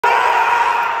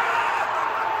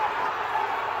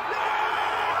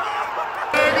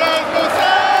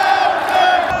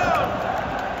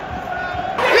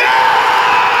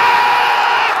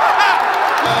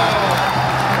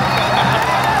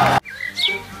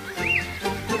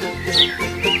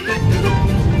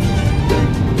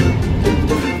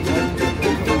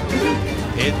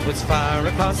was far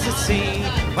across the sea.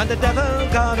 When the devil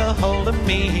got a hold of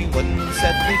me, he wouldn't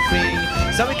set me free.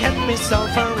 So he kept me sold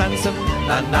for ransom.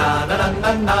 Na na na na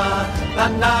na na na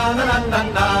na na na na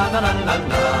na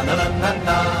na na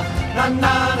na.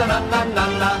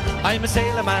 I'm a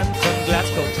sailor man from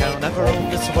Glasgow town. I've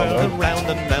roamed this world around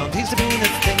and round. He's the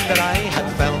meanest thing that I had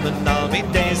found in all my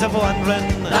days of wandering.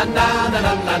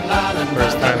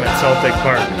 First time at Celtic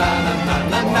Park.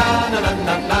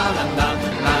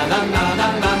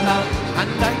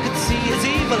 And I could see his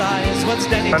evil eyes once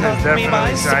then he took me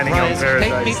by surprise.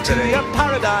 Take me to your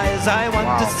paradise, I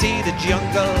want to see the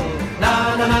jungle.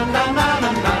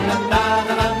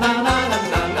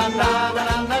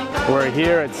 We're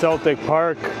here at Celtic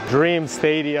Park, Dream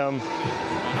Stadium,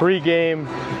 pre-game,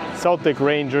 Celtic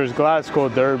Rangers, Glasgow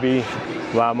Derby,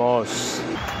 vamos.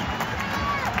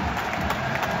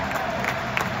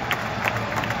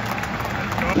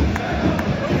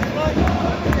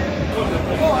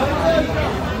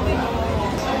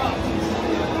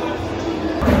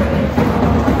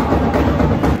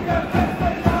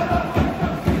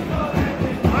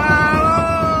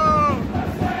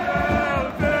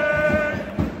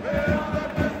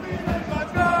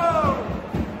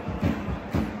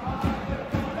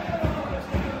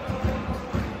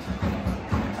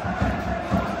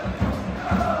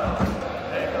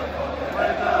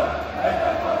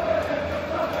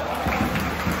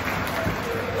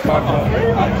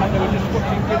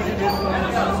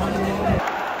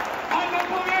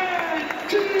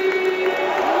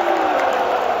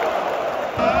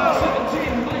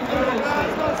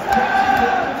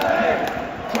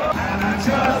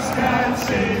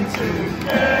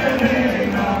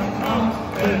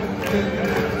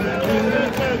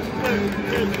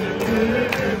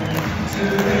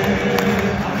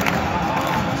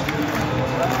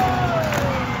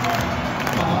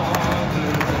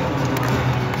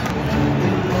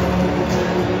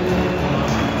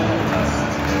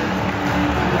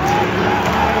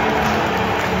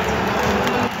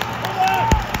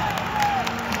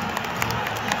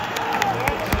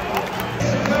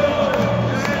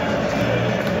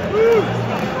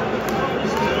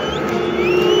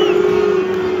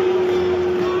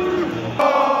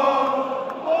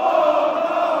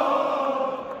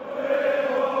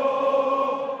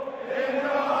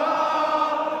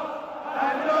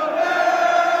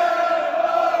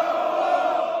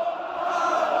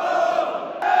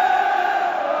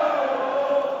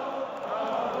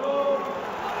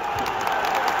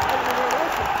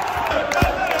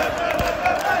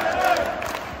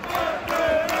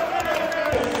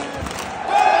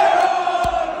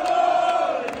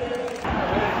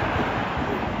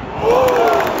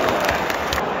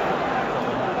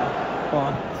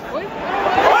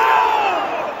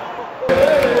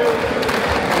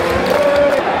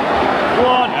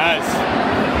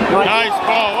 Nice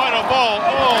ball, what a ball.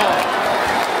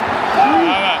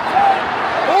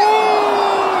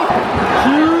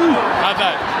 How'd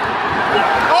that?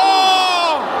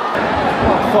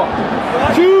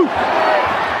 Shoot!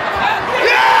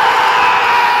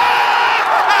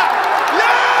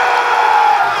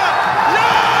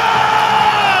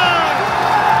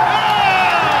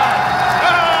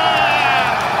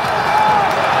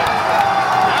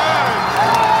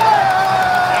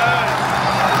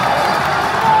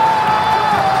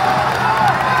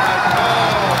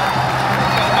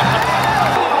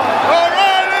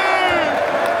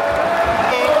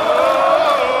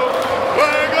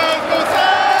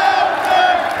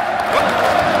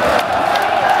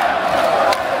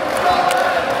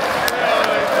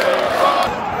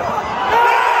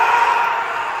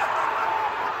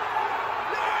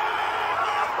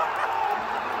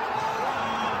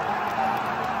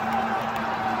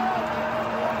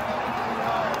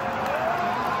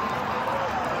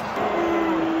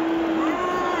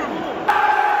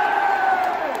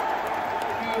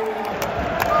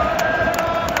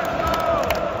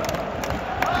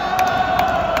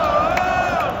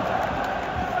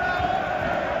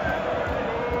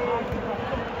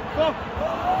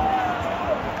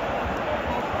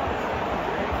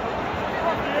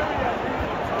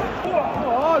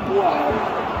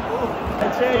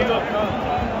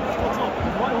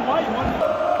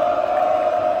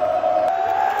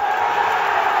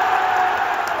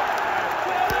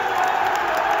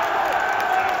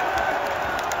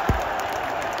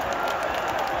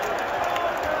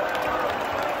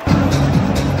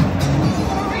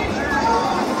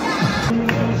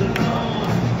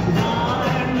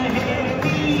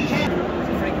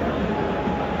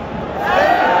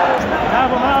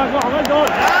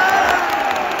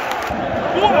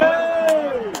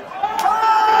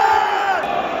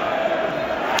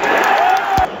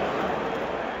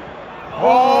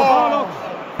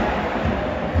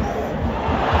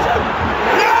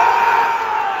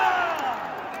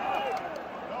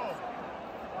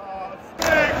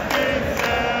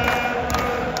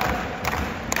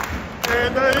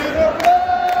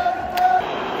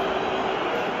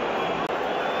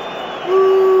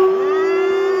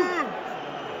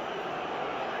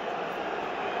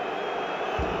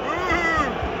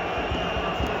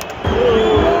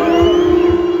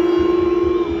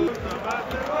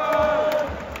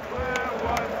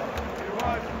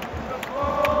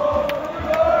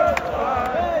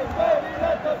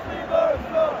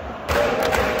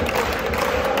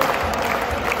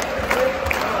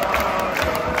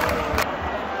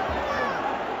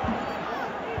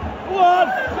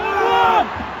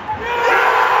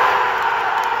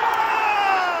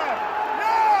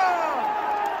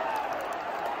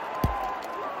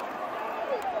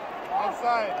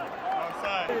 Outside.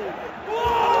 Outside.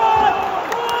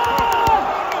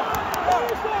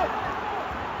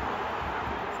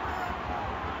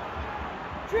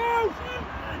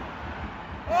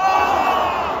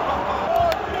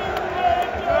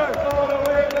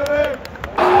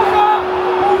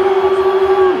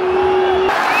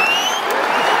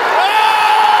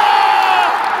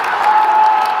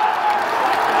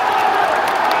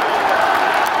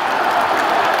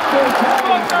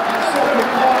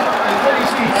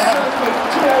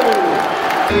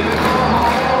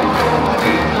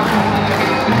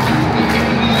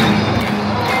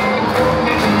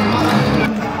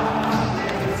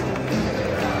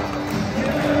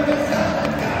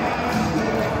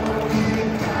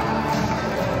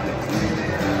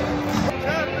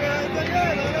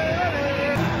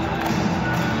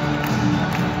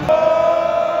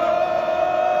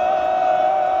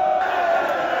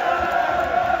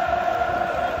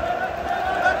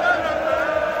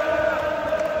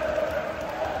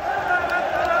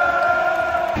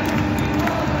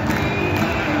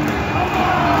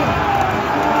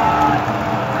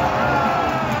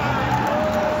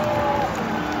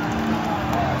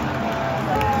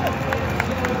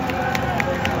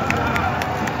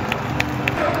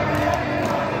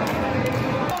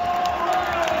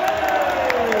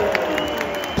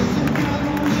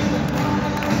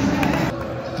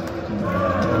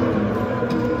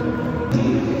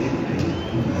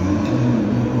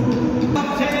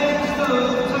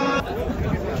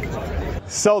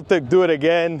 Celtic do it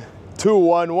again,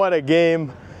 2-1, what a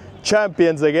game.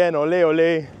 Champions again, ole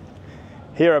ole.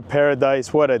 Here at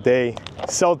Paradise, what a day.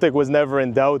 Celtic was never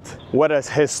in doubt. What a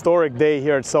historic day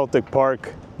here at Celtic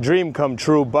Park. Dream come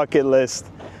true, bucket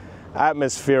list.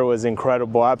 Atmosphere was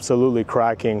incredible, absolutely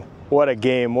cracking. What a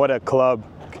game, what a club.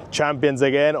 Champions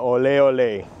again, ole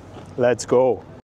ole. Let's go.